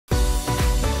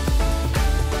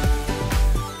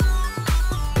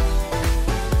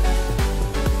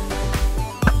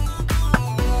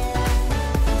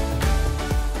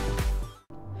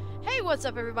What's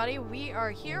up, everybody? We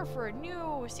are here for a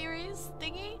new series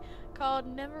thingy called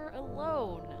Never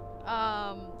Alone.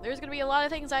 There's gonna be a lot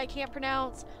of things I can't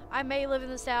pronounce. I may live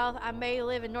in the South. I may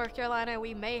live in North Carolina.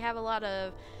 We may have a lot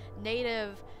of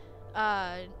native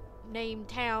named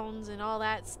towns and all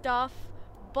that stuff,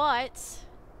 but this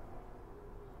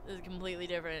is completely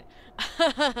different.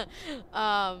 So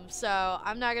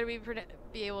I'm not gonna be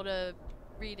able to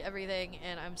read everything,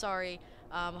 and I'm sorry.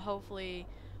 Hopefully.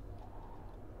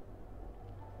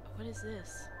 What is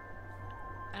this?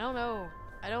 I don't know.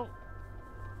 I don't...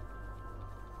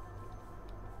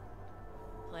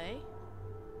 Play?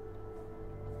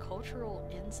 Cultural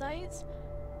insights?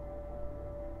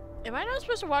 Am I not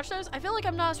supposed to watch those? I feel like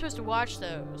I'm not supposed to watch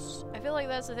those. I feel like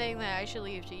that's the thing that I should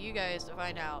leave to you guys to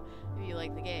find out if you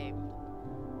like the game.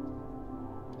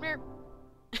 Come here.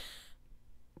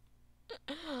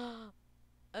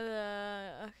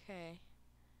 Okay.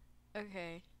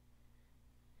 Okay.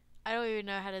 I don't even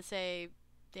know how to say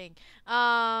thing.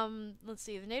 Let's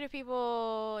see. The native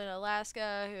people in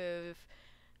Alaska who've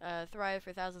thrived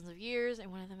for thousands of years in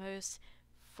one of the most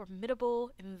formidable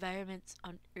environments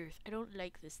on Earth. I don't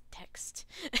like this text.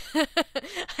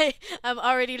 I'm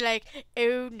already like,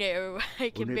 oh no,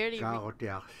 I can barely read.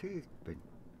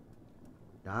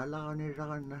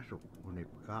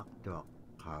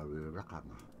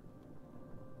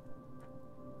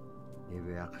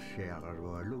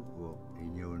 Iveaksiaqarualugu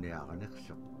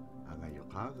inyuniaqaniqsuq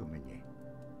angayuqaagamani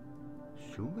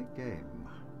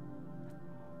sumiteemma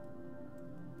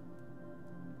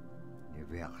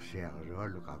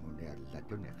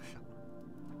iveaksiaqarualuqanguniallatuniqsuq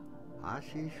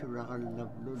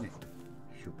aasiisuraqallavluni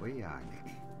supayaanik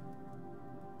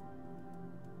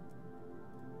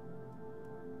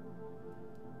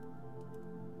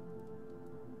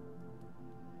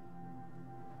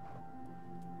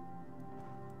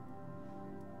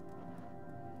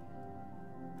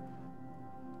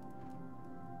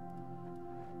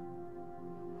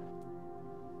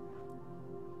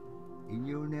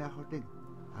Inyuniaqotin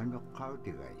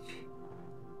anuqqautigaisi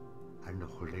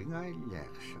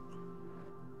anuqulingaallaaqsuq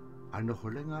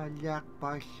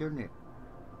anuqulingaalliaqpaassuni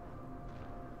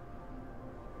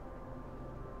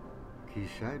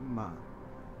kisaimma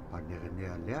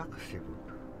panirnialiaqsivut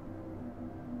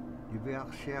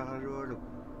iviaqsiaqalualuk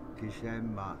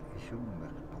kisaimma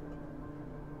isummerpoq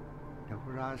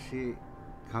tapuraasi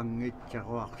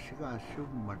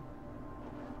kangitsaquaqsigaasumman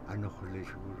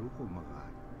anuqlisugurukumagaa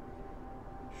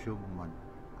summan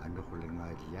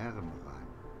anuqulingaallaaqamagaan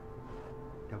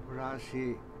tapuraasi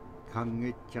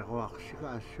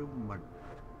kangitsaquaqsigaasumman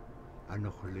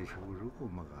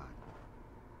anuqlisugurukumagaan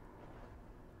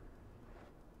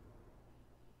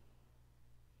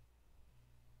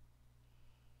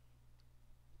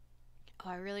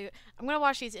I'm gonna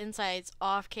watch these insights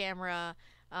off camera,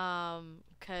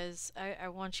 cause I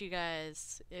want you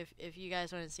guys, if you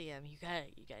guys want to see them, you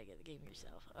gotta get the game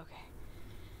yourself. Okay.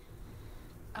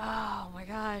 Oh my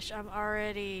gosh, I'm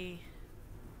already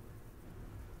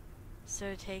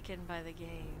so taken by the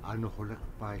game.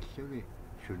 Anuqulaqpaassuni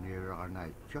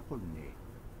suniuraqanaitsakunni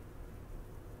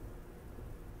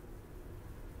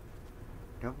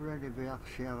tapurani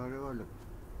viaqsiaqalualuk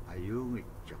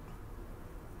ayuungitsoq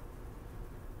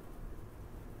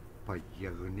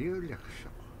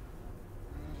payaguniuliqsoq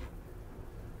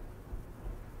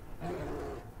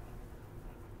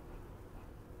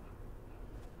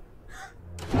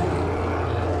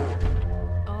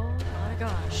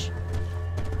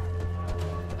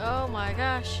Oh my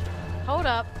gosh. Hold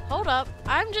up.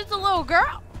 I'm just a little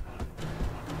girl.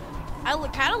 I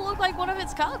kind of look like one of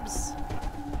its cubs.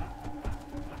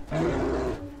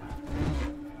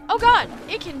 Oh god,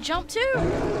 it can jump too.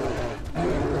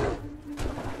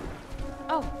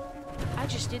 Oh, I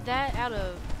just did that out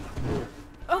of...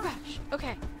 Oh gosh,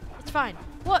 okay, it's fine.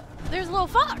 What? There's a little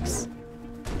fox.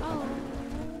 Oh.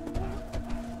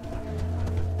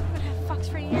 I'm gonna have fox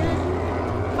friend.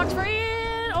 Fox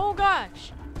friend. Oh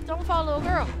gosh. Don't fall, little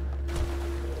girl.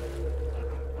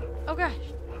 Oh gosh.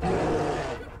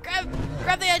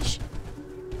 Grab the edge.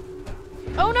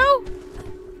 Oh no.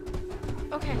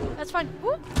 Okay, that's fine.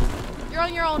 Whoop. You're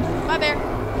on your own. Bye, bear.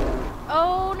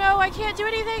 Oh no, I can't do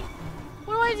anything.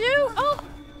 What do I do? Oh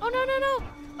no.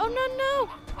 Oh no.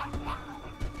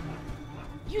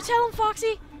 You tell him,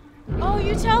 Foxy. Oh,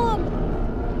 you tell him.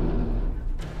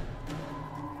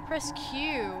 Press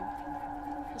Q.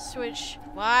 Switch.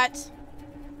 What?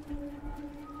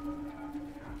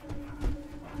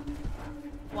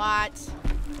 What?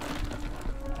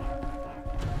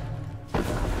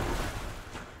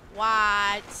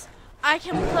 I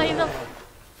can play the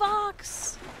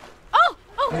fox. Oh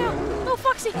no, little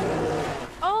Foxy.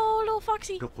 Oh, little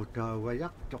Foxy.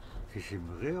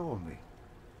 tisimriumi.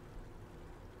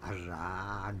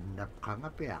 Arannap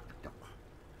kangapiaktok.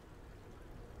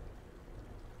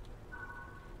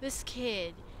 This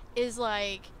kid is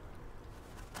like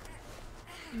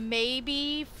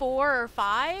maybe 4 or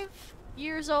 5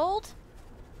 years old,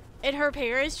 and her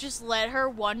parents just let her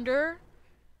wander.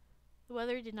 The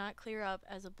weather did not clear up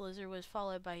as a blizzard was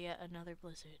followed by yet another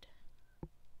blizzard.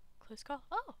 Close call.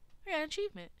 Oh, I got an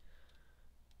achievement.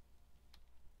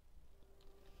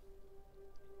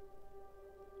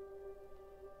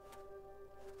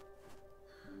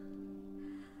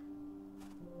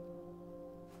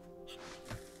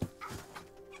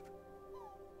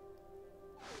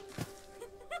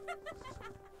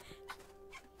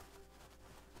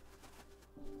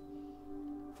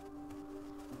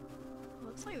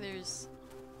 Looks like there's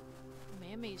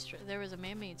there was a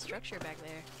man-made structure back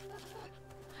there.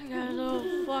 I got a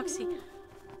little foxy.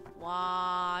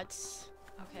 What?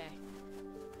 Okay.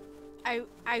 I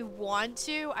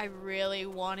really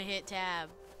want to hit tab.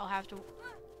 I'll have to.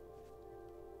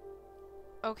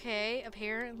 Okay,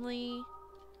 apparently.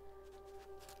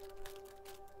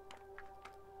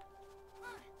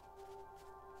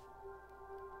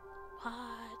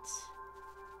 What?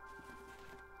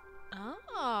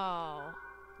 Oh,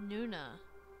 Nuna.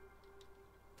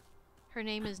 Her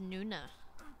name is Nuna.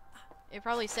 It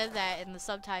probably said that in the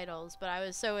subtitles, but I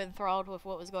was so enthralled with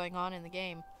what was going on in the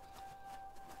game.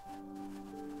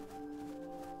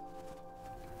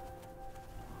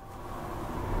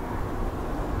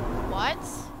 What?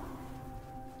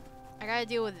 I gotta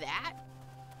deal with that?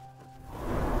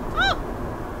 Oh!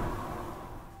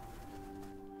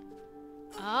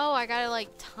 Oh, I gotta like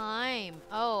time.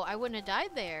 Oh, I wouldn't have died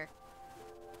there.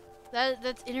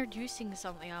 That's introducing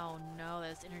something. Oh no,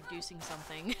 that's introducing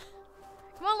something.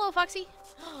 Come on, little Foxy.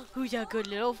 Who's that good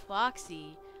little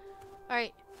Foxy?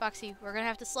 Alright, Foxy, we're gonna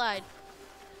have to slide.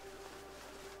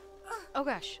 Oh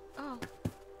gosh. Oh.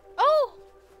 Oh!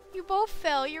 You both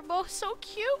fell. You're both so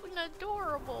cute and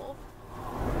adorable.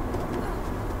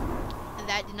 And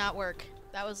that did not work.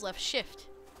 That was left shift.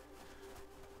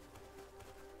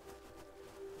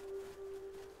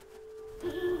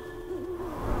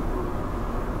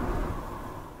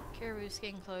 Caribou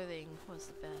skin clothing was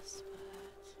the best,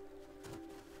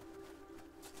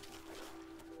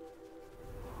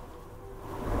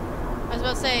 I was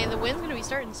about to say, the wind's gonna be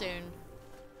starting soon.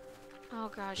 Oh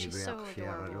gosh, she's so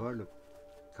adorable.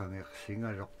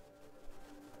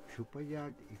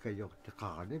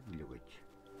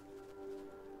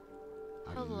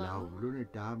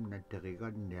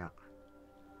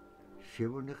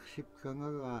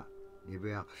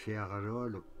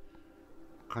 Hello.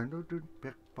 Kanudun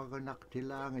pekpaganak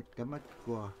tilangit kamat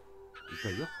ko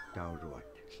ikayok tawruat.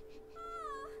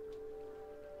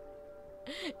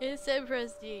 It said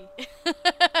press D.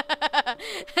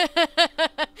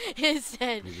 It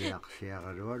said. Nibiyak siya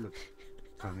karolo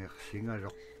kangek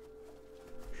singarok.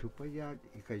 Supayad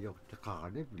ikayok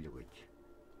takakanib liwit.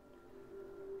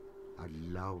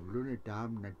 Alaw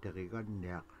lunitam na tarigan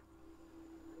niyak.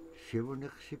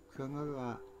 Siwuniksip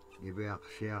kangawa nibiyak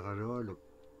siya karolo.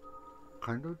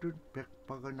 Kanudun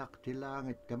pekpaganak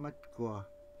tilangit kamat ko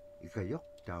ikayok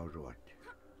tawruat.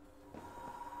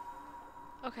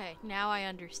 Okay, now I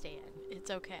understand.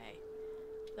 It's okay.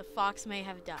 The fox may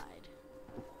have died,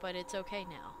 but it's okay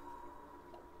now.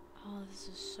 Oh, this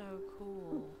is so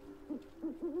cool.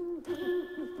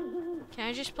 Can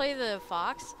I just play the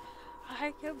fox?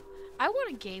 I want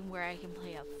a game where I can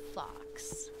play a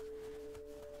fox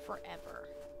forever.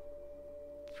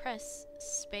 Press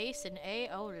space and A.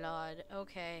 Oh lord.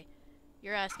 Okay.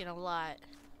 You're asking a lot.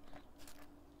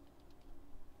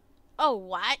 Oh,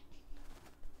 what?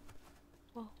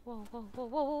 Whoa, whoa, whoa, whoa,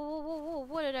 whoa, whoa, whoa, whoa,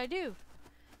 what did I do?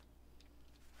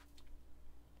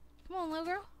 Come on, little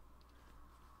girl.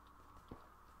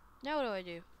 Now what do I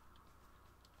do?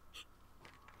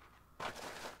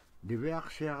 Dibiak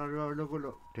siya karolo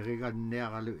gulo tarigan niya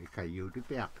kalu ikayo di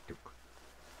piaktuk.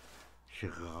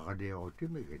 Siya kakadeo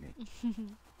timigini.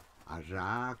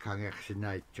 Ara kangek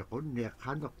sinay chikon niya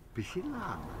kanok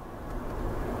pisilang.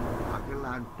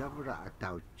 Agalan dabra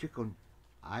ataw chikon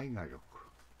ay ngarok.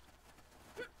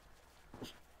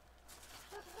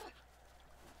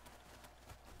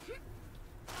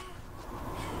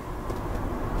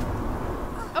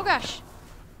 Oh gosh.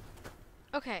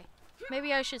 Okay.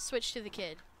 Maybe I should switch to the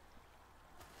kid.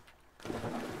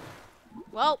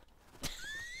 Well,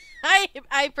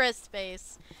 I pressed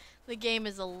space. The game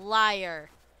is a liar.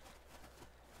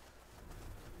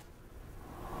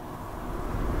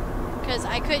 Because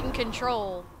I couldn't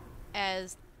control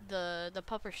as the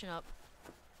pupper schnupp.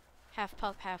 Half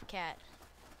pup, half cat.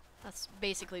 That's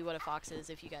basically what a fox is,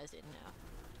 if you guys didn't know.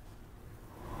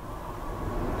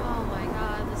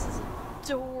 Fox is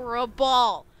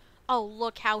adorable. Oh,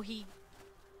 look how he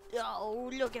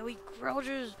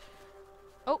crouches.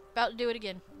 Oh, about to do it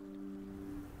again.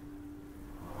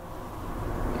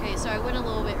 Okay, so I went a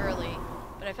little bit early,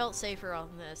 but I felt safer on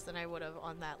this than I would have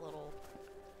on that little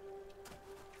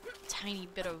tiny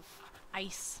bit of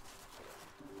ice.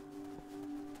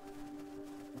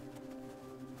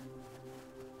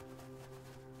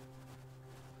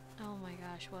 Oh my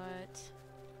gosh, what?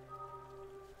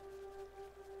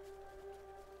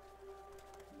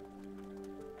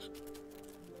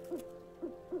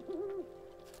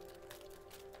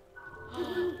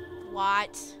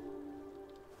 What?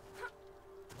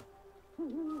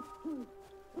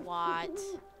 What?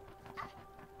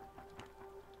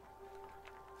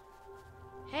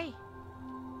 Hey.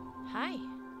 Hi.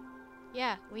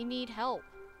 Yeah, we need help.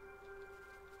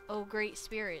 Oh, great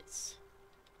spirits.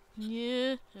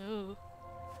 Yeah. Oh.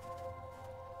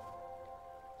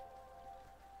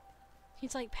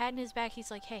 He's like patting his back. He's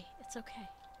like, hey, it's okay.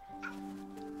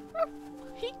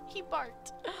 He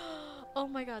barked. Oh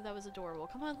my god, that was adorable.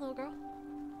 Come on, little girl.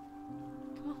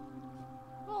 Come on.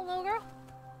 Come on, little girl.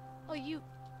 Oh, you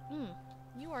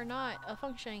are not a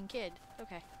functioning kid.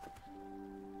 Okay.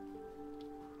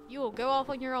 You will go off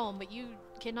on your own, but you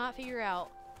cannot figure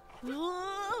out.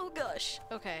 Oh gosh.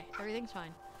 Okay, everything's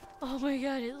fine. Oh my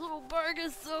god, his little bark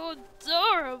is so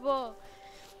adorable.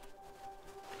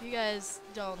 If you guys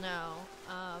don't know,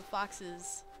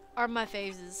 foxes are my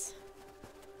faves.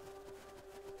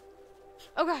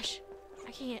 Oh gosh.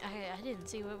 I can't, I didn't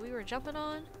see what we were jumping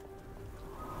on.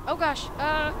 Oh gosh,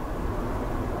 I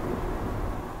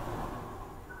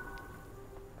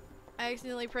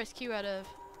accidentally pressed Q out of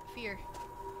fear.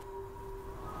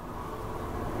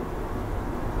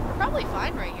 We're probably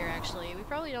fine right here, actually. We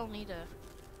probably don't need to...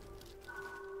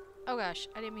 Oh gosh,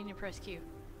 I didn't mean to press Q.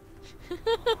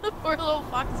 Poor little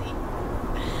Foxy.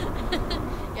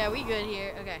 Yeah, we good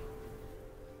here. Okay.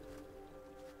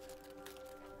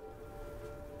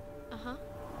 Uh-huh.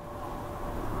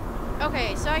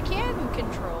 Okay, so I can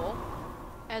control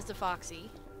as the Foxy.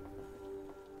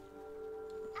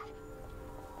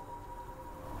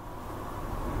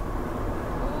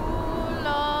 Ooh,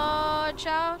 Lord,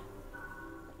 child.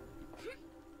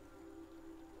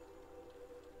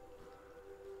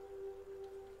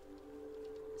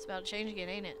 It's about to change again,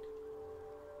 ain't it?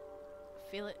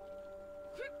 Feel it.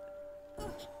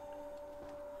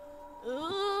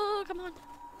 Oh, come on.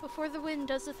 Before the wind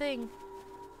does the thing.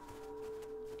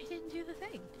 It didn't do the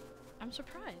thing. I'm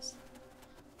surprised.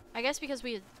 I guess because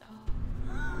we had... Oh.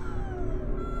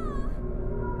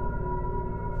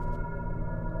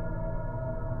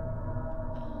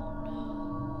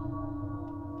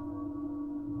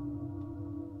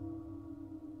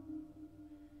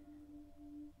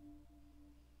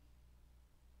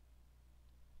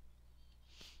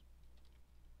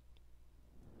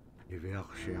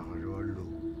 Iverksiarluallu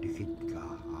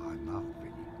tikitkaa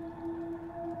aanarpini.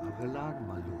 Agalaan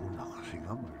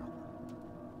maluunaqsingamala.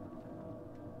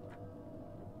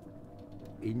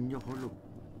 Injoqulu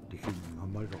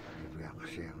tikingamaloq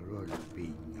iverksiarluallu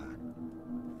piingaan.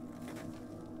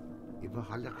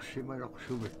 Ivaxaleqsimaloq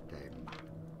sumittaimma.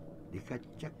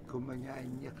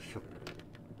 Dikatjakkumañaanniqsuq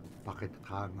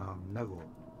paqitqaangaarnagu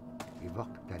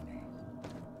ivaqtani.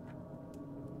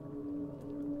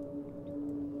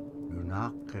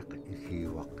 Nunaaqqiq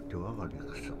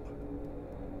ikiuaqtuaraniqsuq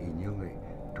iñungi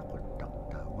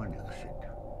toquttaqtaamaniqsit.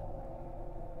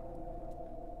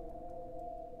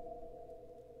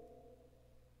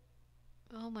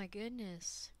 Oh my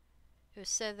goodness. It was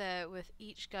said that with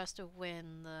each gust of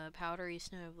wind, the powdery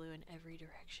snow blew in every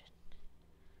direction.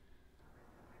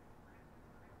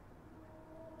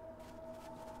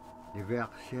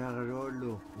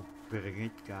 Iverksiarluallu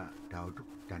uppiringitka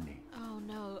tautuktani. Oh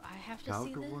no, I have to see this?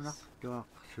 Tautukunaqtuaq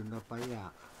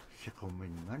sunapayaaq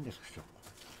siquminganiqsuq.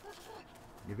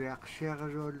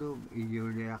 Iverksiarluallum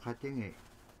iñuniaqatingi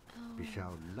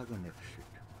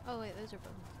pisaullaganiqsut. Oh wait, those are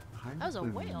bones. That was a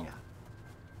whale.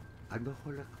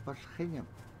 Anuqulaqpallqinam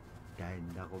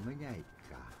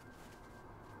tainnaqumiñaitka.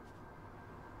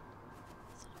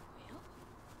 Is that a whale?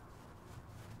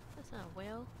 That's not a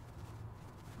whale.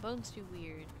 Bone's too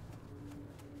weird.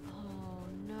 Oh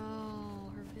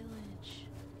no, her village.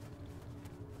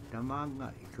 Tamanga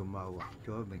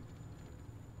ikumawaqtuamin.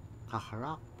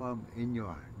 Qahraqpam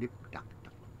iñua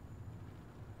niptaqtaq.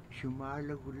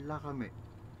 Sumalagullaqami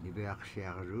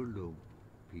niverksiarlullum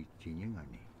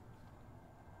piitsiningani.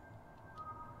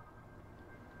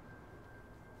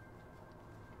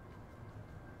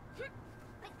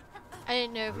 I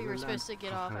didn't know if we were supposed to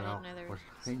get off. I didn't know there was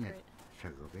a secret.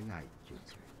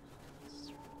 Sagubingaitsit.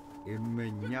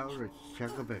 Immenyaurut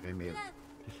sagubegimil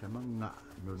sa mga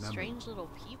no naman. Strange little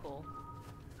people.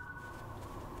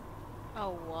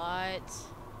 Oh, what?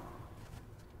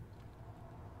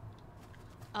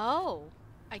 Oh,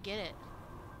 I get it.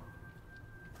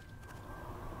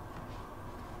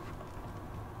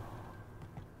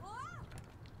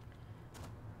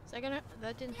 Is that gonna...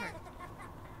 That didn't hurt.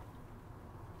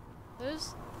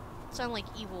 Those sound like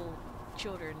evil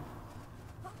children.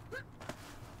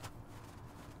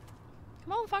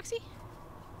 Come on, Foxy.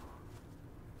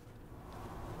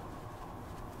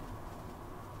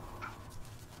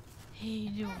 Hey,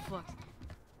 no, Foxy.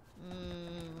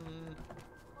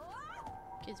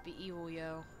 Kids be evil,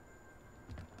 yo.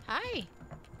 Hi.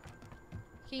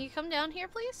 Can you come down here,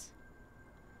 please?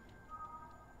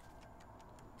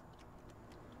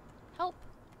 Help.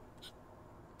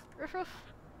 Ruff, ruff.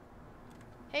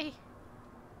 Hey.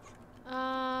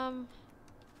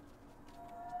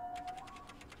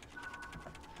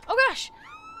 Oh gosh!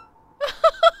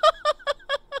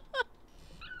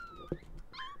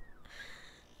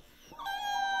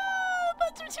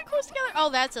 Buttons are too close together. Oh,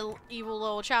 that's an evil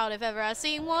little child if ever I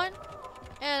seen one.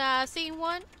 And I seen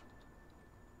one.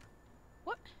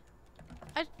 What?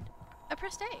 I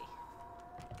pressed A.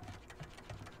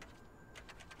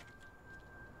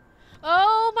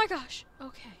 Oh my gosh.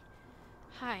 Okay.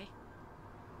 Hi.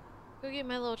 Go get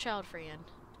my little child friend.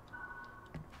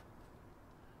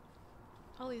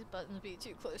 All these buttons be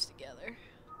too close together.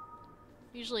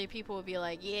 Usually people would be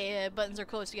like, yeah, buttons are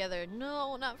close together.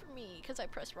 No, not for me, because I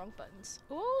pressed wrong buttons.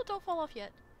 Oh, don't fall off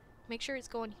yet. Make sure it's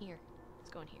going here. It's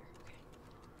going here. Okay.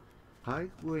 Hi,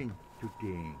 Gwen,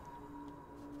 today.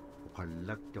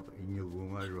 Ukalaktak inyo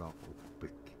gungaro ako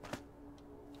pik.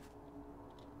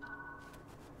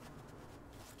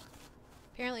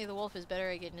 Apparently the wolf is better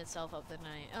at getting itself up than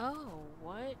I. Oh,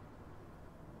 what?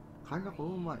 Kala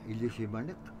ko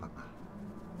mailisimanik pa ka.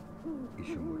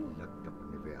 Isumulaktak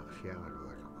ni Beak siya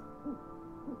kalwala ko.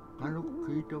 Kano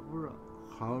kita pura,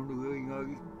 kano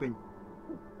ngayingagikpen.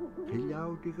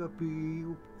 Hilaw di ka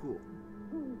piyup ko.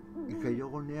 Ikayo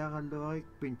ko niya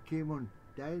kalawikpen kimon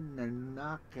dahil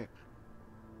nanakik.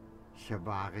 Sa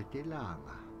bakit ilang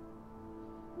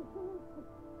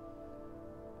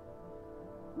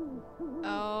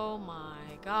Oh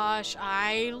my gosh,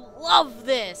 I love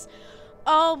this!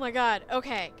 Oh my god.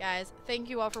 Okay, guys, thank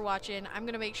you all for watching. I'm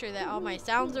gonna make sure that all my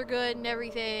sounds are good and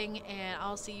everything, and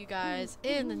I'll see you guys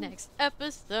in the next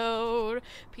episode.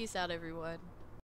 Peace out, everyone.